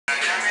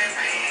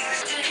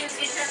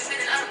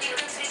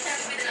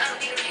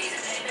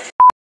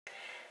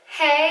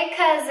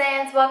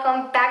cousins,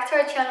 welcome back to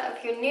our channel.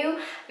 If you're new,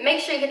 make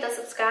sure you hit the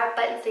subscribe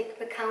button so you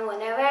can become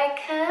one of our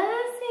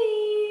cousins.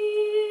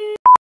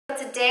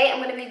 Today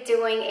I'm going to be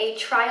doing a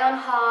try on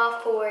haul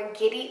for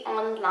Giddy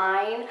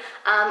Online.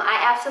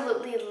 I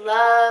absolutely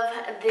love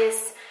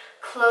this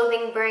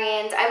clothing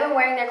brand. I've been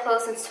wearing their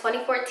clothes since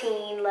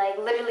 2014. Like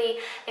literally,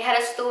 they had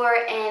a store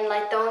in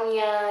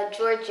Lithonia,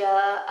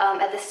 Georgia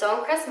at the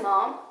Stonecrest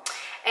Mall.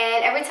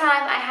 And every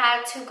time I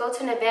had to go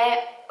to an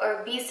event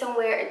or be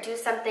somewhere or do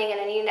something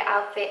and I needed an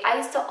outfit, I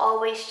used to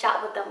always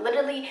shop with them.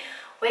 Literally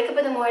wake up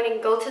in the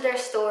morning, go to their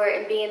store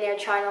and be in there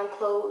trying on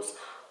clothes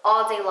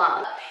all day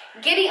long.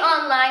 Giddy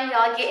Online,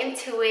 y'all, get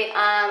into it.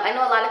 I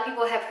know a lot of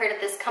people have heard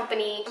of this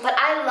company, but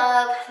I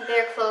love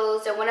their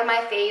clothes. They're one of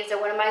my faves. They're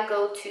one of my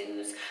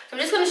go-tos. So I'm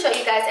just going to show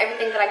you guys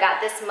everything that I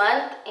got this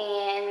month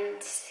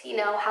and, you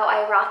know, how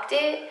I rocked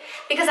it.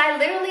 Because I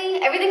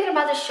literally, everything that I'm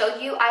about to show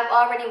you, I've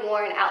already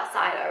worn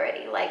outside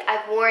already. Like,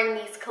 I've worn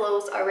these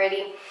clothes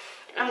already.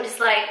 And I'm just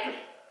like,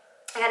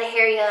 I got to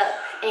hurry up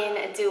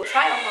and do a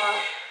try-on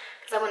haul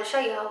because I want to show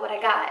you all what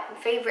I got.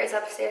 My favorite is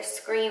upstairs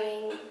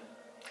screaming.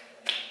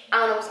 I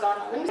don't know what's going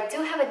on. I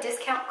do have a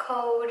discount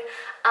code.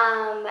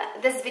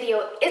 This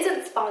video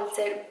isn't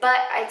sponsored, but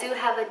I do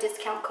have a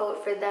discount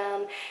code for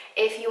them.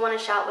 If you want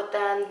to shop with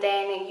them,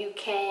 then you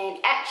can,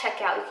 at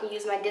checkout, you can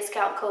use my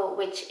discount code,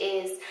 which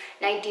is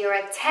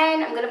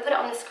Nadira10. I'm going to put it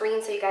on the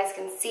screen so you guys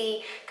can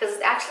see, because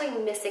it's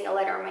actually missing a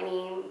letter on my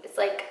name. It's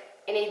like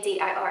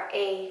Nadira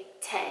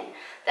 10.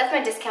 That's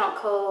my discount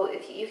code.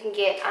 If you can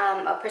get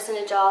a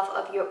percentage off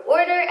of your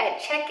order at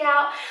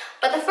checkout.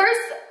 But the first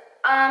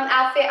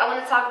outfit I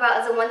want to talk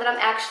about is the one that I'm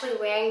actually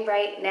wearing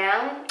right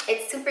now.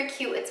 It's super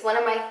cute. It's one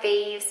of my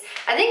faves.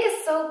 I think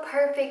it's so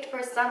perfect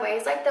for summer.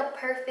 It's like the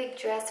perfect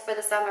dress for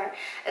the summer.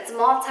 It's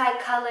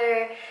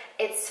multicolor.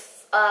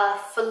 It's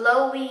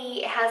flowy.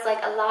 It has like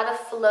a lot of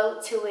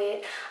flow to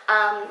it.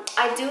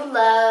 I do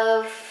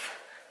love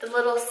the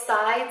little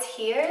sides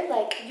here.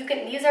 Like you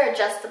can, these are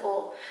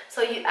adjustable,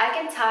 so I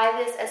can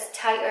tie this as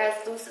tight or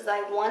as loose as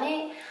I want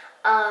it.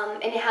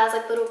 And it has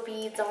like little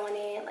beads on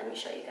it. Let me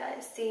show you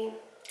guys. See?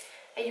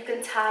 And you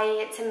can tie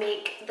it to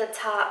make the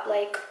top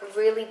like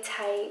really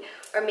tight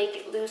or make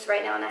it loose.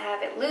 Right now and I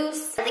have it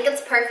loose. I think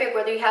it's perfect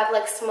whether you have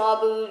like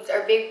small boobs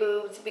or big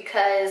boobs,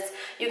 because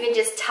you can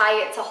just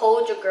tie it to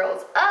hold your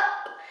girls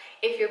up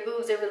if your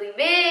boobs are really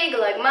big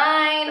like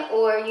mine,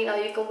 or you know,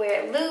 you can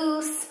wear it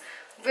loose.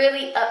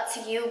 Really up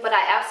to you, but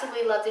I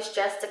absolutely love this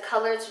dress. The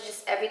colors are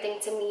just everything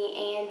to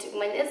me, and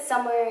when it's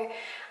summer,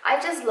 I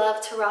just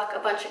love to rock a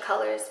bunch of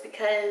colors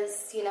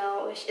because, you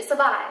know, it's a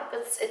vibe.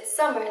 It's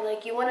summer.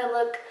 Like, you want to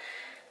look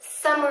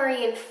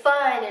summery and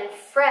fun and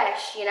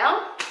fresh, you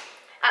know?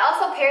 I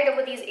also paired it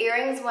with these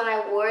earrings when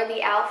I wore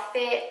the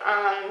outfit.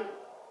 I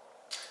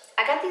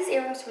got these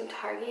earrings from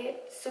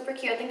Target. Super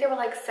cute. I think they were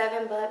like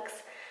 $7.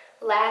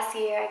 Last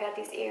year I got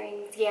these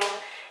earrings, yeah,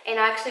 and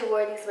I actually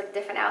wore these with a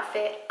different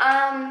outfit.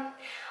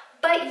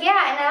 But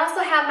yeah, and I also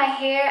have my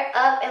hair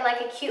up in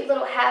like a cute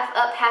little half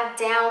up, half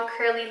down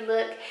curly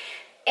look,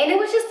 and it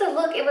was just a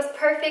look. It was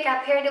perfect.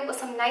 I paired it with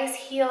some nice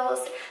heels.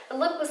 The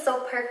look was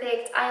so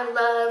perfect. I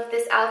love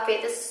this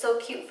outfit. This is so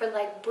cute for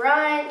like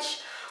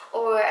brunch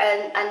or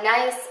a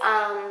nice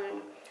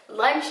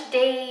lunch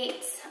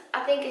date.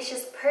 I think it's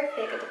just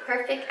perfect. The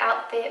perfect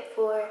outfit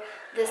for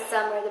the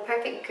summer. The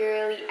perfect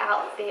girly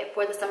outfit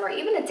for the summer.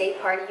 Even a day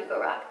party, you go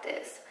rock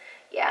this.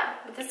 Yeah,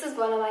 but this is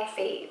one of my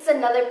faves. This is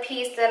another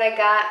piece that I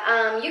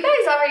got. You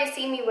guys already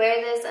seen me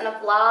wear this in a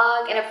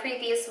vlog, in a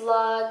previous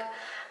vlog.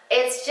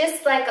 It's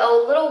just like a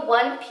little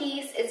one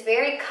piece. It's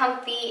very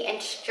comfy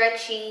and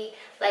stretchy,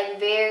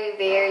 like very,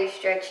 very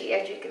stretchy,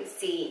 as you can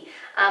see.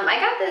 I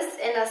got this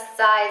in a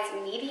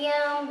size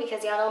medium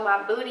because y'all know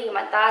my booty and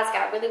my thighs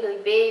got really,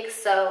 really big.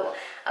 So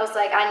I was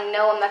like, I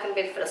know I'm not gonna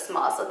be able for the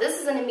small. So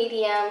this is in a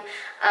medium.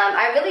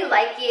 I really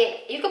like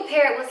it. You can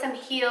pair it with some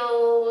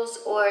heels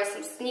or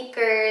some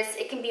sneakers.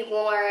 It can be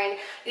worn,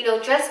 you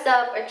know, dressed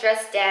up or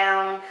dressed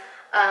down.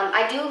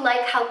 I do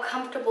like how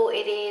comfortable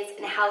it is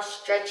and how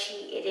stretchy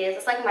it is.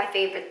 It's like my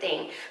favorite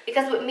thing.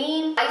 Because with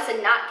me, I used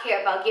to not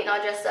care about getting all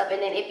dressed up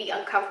and then it'd be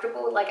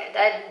uncomfortable. Like,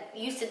 that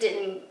used to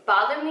didn't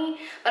bother me.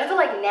 But I feel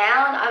like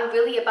now I'm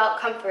really about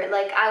comfort.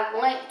 Like, I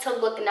want to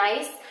look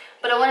nice,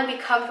 but I want to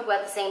be comfortable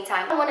at the same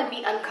time. I don't want to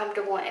be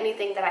uncomfortable in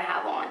anything that I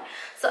have on.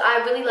 So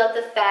I really love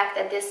the fact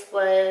that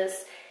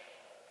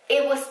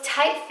it was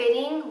tight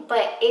fitting,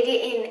 but it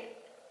didn't,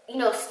 you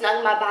know,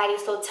 snug my body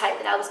so tight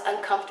that I was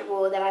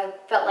uncomfortable, that I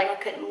felt like I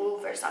couldn't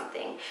move or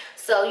something.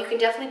 So you can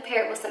definitely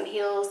pair it with some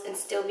heels and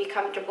still be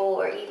comfortable,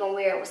 or even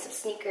wear it with some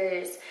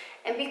sneakers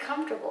and be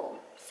comfortable.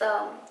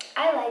 So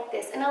I like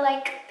this, and I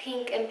like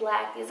pink and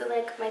black. These are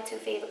like my two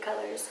favorite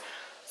colors.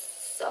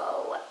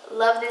 So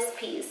love this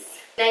piece.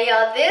 Now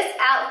y'all, this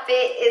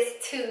outfit is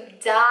to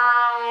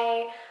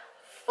die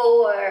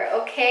for,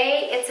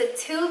 okay? It's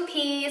a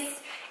two-piece.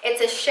 It's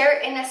a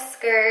shirt and a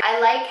skirt. I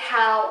like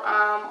how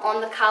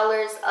on the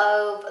collars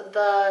of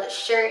the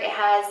shirt it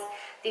has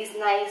these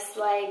nice,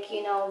 like,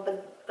 you know,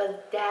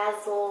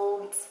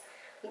 bedazzled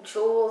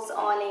jewels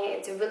on it.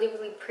 It's really,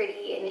 really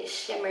pretty and it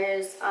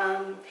shimmers.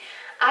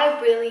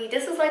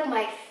 This is like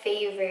my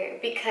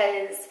favorite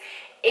because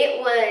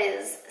it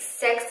was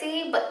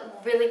sexy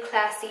but really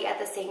classy at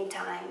the same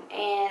time,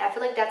 and I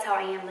feel like that's how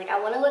I am. Like, I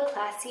want to look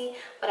classy,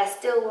 but I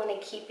still want to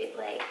keep it,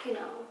 like, you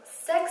know,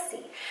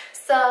 sexy.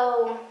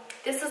 So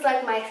this is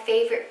like my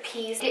favorite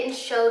piece. Didn't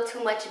show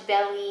too much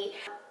belly.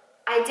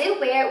 I did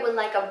wear it with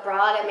like a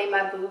bra that made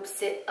my boobs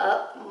sit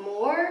up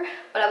more,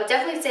 but I would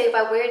definitely say if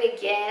I wear it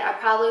again, I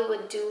probably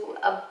would do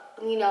a,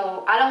 you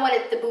know, I don't want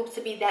the boobs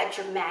to be that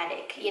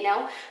dramatic, you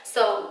know?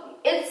 So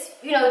it's,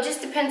 you know, it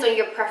just depends on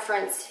your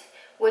preference,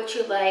 what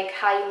you like,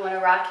 how you want to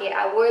rock it.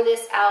 I wore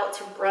this out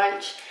to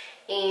brunch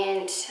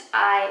and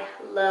I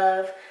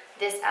love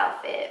this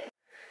outfit.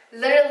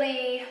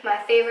 Literally my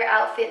favorite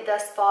outfit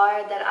thus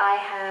far that I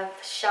have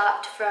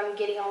shopped from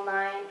Getty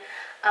Online.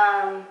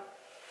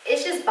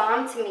 It's just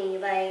bomb to me.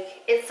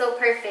 Like, it's so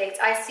perfect.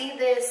 I see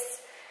this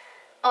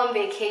on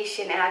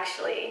vacation,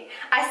 actually.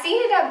 I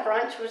seen it at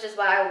brunch, which is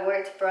why I wore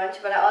it to brunch,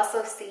 but I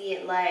also see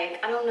it, like,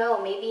 I don't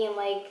know, maybe in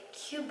like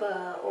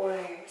Cuba or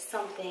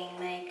something.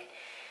 Like,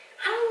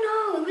 I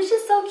don't know, it was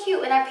just so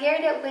cute. And I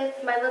paired it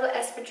with my little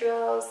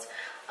espadrilles,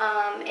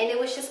 and it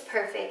was just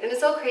perfect. And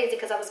it's so crazy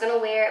because I was gonna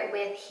wear it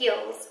with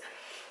heels,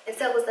 and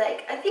so it was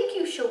like, I think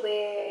you should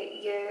wear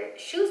your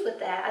shoes with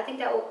that. I think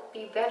that will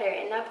be better.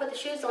 And I put the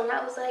shoes on and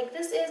I was like,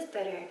 this is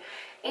better.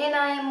 And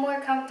I am more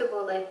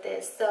comfortable like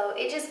this. So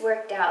it just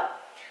worked out.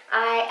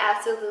 I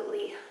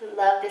absolutely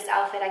love this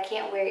outfit. I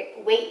can't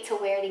wait to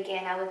wear it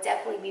again. I would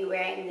definitely be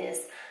wearing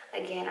this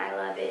again. I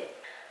love it.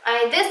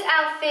 Alright, this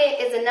outfit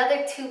is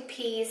another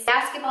two-piece,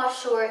 basketball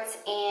shorts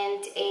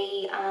and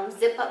a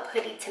zip-up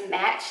hoodie to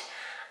match.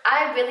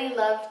 I really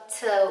love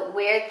to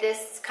wear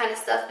this kind of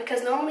stuff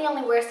because normally I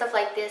only wear stuff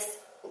like this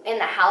in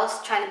the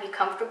house trying to be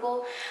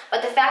comfortable.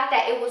 But the fact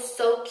that it was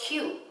so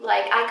cute,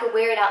 like I could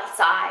wear it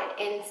outside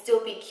and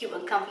still be cute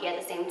and comfy at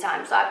the same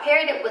time. So I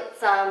paired it with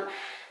some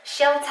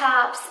shell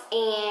tops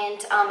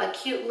and a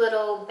cute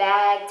little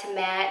bag to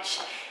match.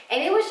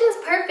 And it was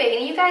just perfect.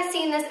 And you guys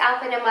seen this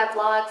outfit in my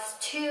vlogs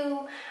too.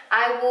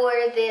 I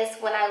wore this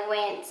when I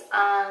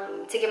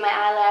went to get my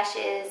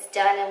eyelashes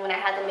done and when I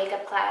had the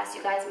makeup class.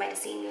 You guys might have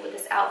seen me with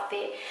this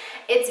outfit.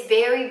 It's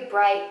very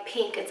bright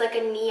pink. It's like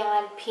a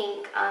neon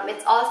pink.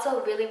 It's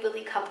also really,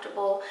 really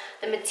comfortable.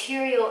 The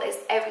material is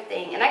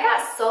everything. And I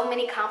got so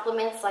many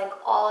compliments like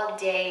all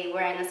day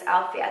wearing this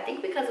outfit. I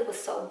think because it was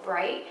so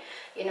bright,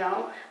 you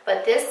know,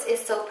 but this is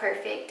so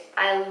perfect.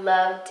 I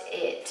loved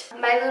it.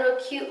 My little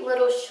cute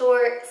little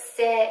short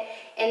set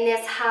in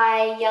this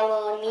high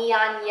yellow,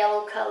 neon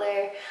yellow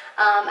color.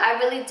 I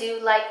really do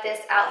like this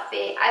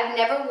outfit. I've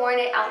never worn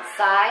it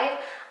outside.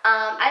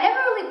 I never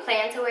really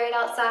planned to wear it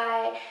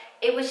outside.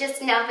 It was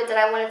just an outfit that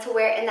I wanted to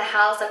wear in the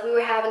house. Like, we were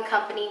having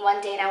company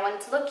one day and I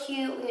wanted to look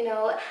cute, you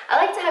know. I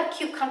like to have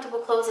cute, comfortable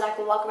clothes that I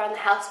can walk around the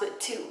house with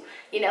too,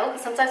 you know,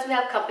 because sometimes we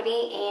have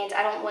company and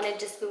I don't want to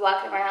just be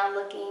walking around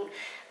looking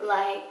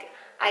like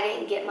I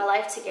didn't get my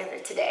life together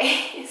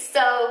today.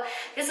 So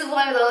this is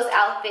one of those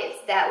outfits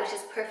that was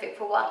just perfect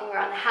for walking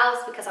around the house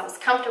because I was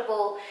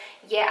comfortable,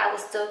 yet I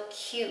was still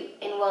cute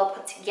and well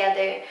put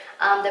together.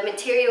 The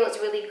material is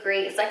really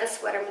great. It's like a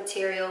sweater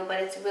material, but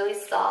it's really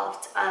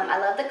soft. I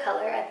love the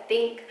color. I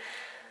think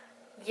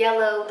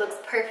yellow looks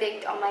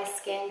perfect on my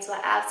skin, so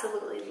I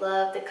absolutely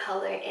love the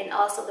color and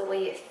also the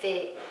way it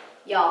fit.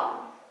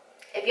 Y'all,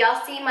 if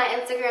y'all see my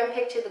Instagram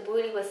picture, the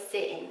booty was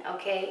sitting,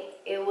 okay?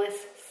 It was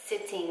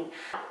sitting.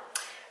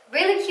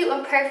 Really cute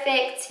and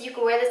perfect. You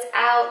can wear this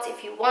out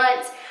if you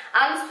want.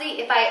 Honestly,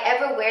 if I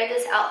ever wear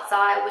this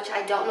outside, which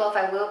I don't know if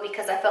I will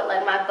because I felt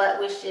like my butt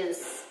was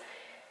just,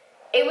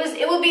 it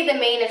would be the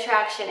main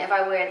attraction if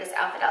I wear this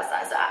outfit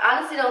outside. So I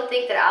honestly don't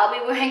think that I'll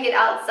be wearing it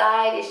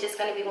outside. It's just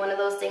going to be one of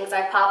those things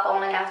I pop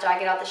on after I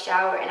get out the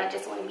shower and I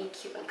just want to be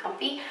cute and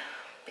comfy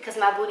because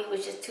my booty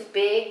was just too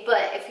big.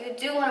 But if you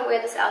do want to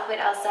wear this outfit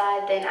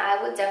outside, then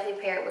I would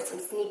definitely pair it with some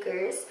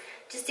sneakers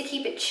just to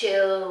keep it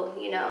chill,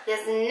 you know.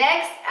 This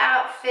next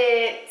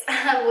outfit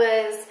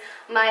was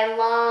my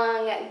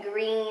long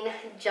green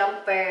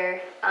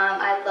jumper.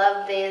 I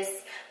love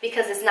this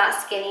because it's not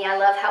skinny. I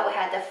love how it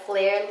had the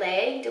flare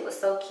legged. It was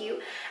so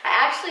cute.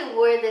 I actually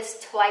wore this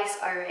twice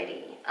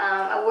already.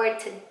 I wore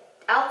it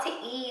out to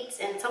eat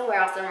and somewhere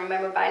else, I don't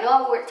remember, but I know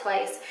I wore it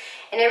twice.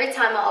 And every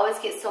time I always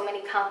get so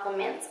many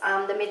compliments.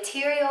 The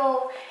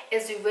material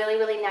is really,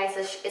 really nice.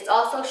 It's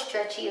also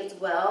stretchy as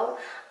well.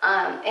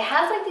 It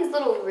has like these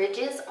little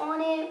ridges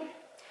on it.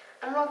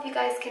 I don't know if you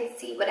guys can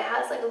see, but it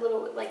has like a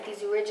little, like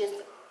these ridges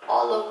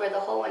all over the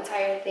whole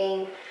entire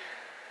thing.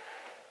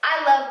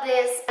 I love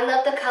this. I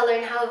love the color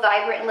and how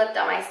vibrant it looked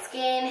on my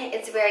skin.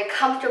 It's very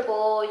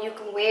comfortable. You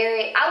can wear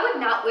it. I would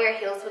not wear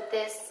heels with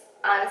this.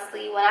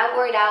 Honestly, when I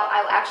wore it out,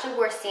 I actually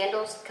wore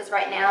sandals because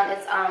right now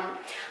it's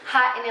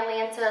hot in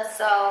Atlanta,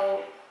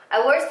 so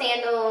I wore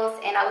sandals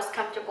and I was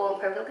comfortable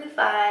and perfectly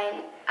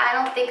fine. I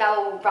don't think I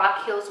will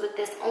rock heels with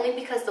this only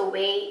because the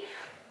way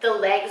the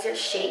legs are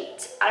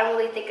shaped. I don't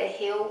really think a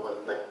heel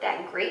would look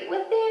that great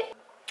with it.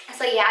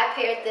 So yeah, I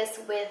paired this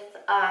with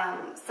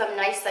some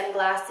nice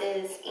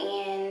sunglasses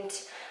and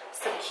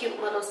some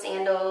cute little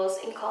sandals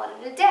and called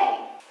it a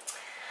day.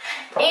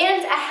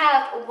 And I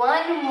have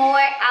one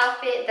more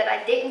outfit that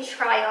I didn't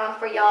try on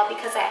for y'all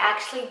because I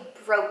actually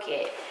broke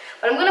it.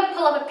 But I'm gonna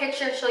pull up a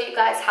picture and show you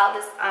guys how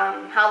this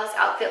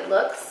outfit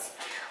looks.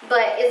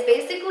 But it's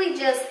basically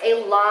just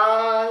a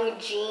long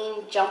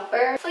jean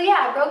jumper. So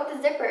yeah, I broke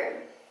the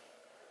zipper.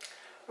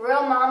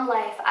 Real mom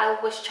life. I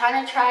was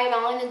trying to try it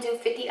on and do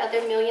 50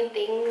 other million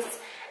things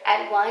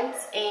at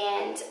once,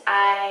 and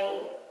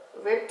I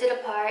ripped it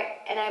apart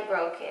and I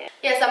broke it.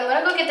 Yes, I'm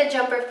gonna go get the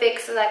jumper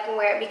fixed so that I can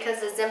wear it because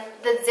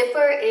the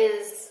zipper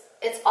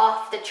it's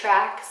off the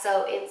track,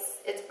 so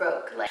it's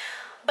broke.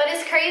 But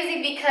it's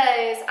crazy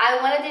because I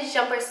wanted this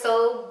jumper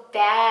so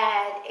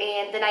bad,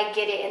 and then I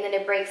get it and then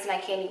it breaks and I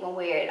can't even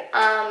wear it.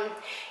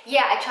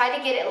 Yeah, I tried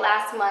to get it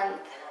last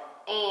month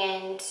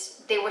and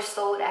they were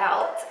sold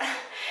out.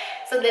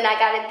 So then I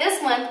got it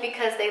this month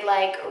because they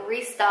like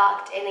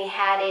restocked and they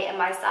had it in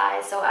my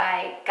size. So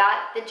I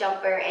got the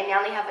jumper and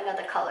now they have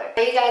another color.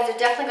 So you guys are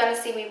definitely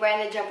gonna see me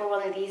wearing the jumper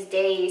one of these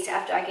days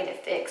after I get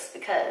it fixed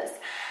because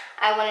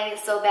I wanted it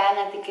so bad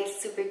and I think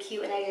it's super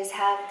cute and I just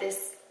have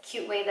this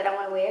cute way that I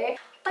want to wear it.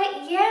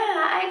 But yeah,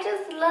 I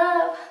just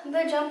love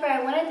the jumper.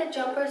 I wanted the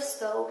jumper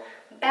so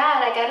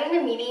bad. I got it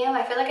in a medium.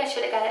 I feel like I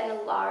should have got it in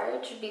a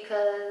large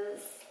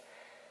because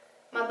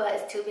my butt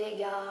is too big,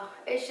 y'all.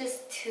 It's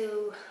just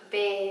too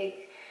big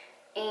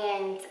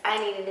and I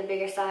needed a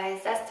bigger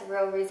size. That's the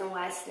real reason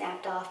why I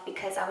snapped off,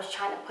 because I was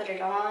trying to put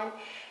it on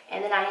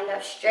and then I ended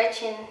up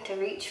stretching to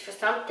reach for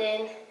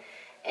something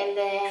and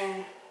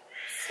then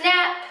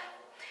snap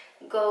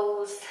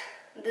goes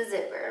the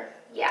zipper.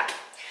 Yeah.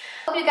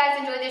 Hope you guys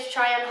enjoyed this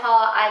try on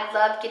haul. I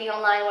love Getty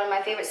Online, one of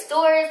my favorite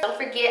stores. Don't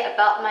forget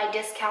about my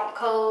discount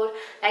code,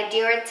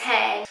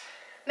 NIDERA10.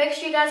 Make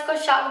sure you guys go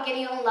shop with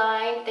Getty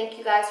Online. Thank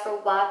you guys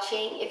for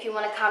watching. If you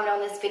want to comment on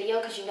this video,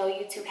 because you know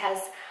YouTube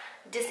has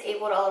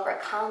disabled all of our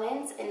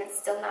comments and it's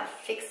still not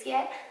fixed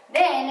yet,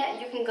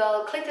 then you can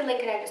go click the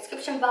link in our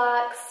description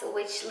box,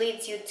 which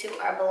leads you to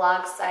our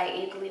blog site.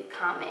 You can leave a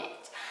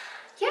comment.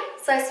 Yeah,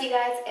 so I see you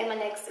guys in my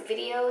next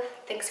video.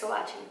 Thanks for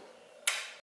watching.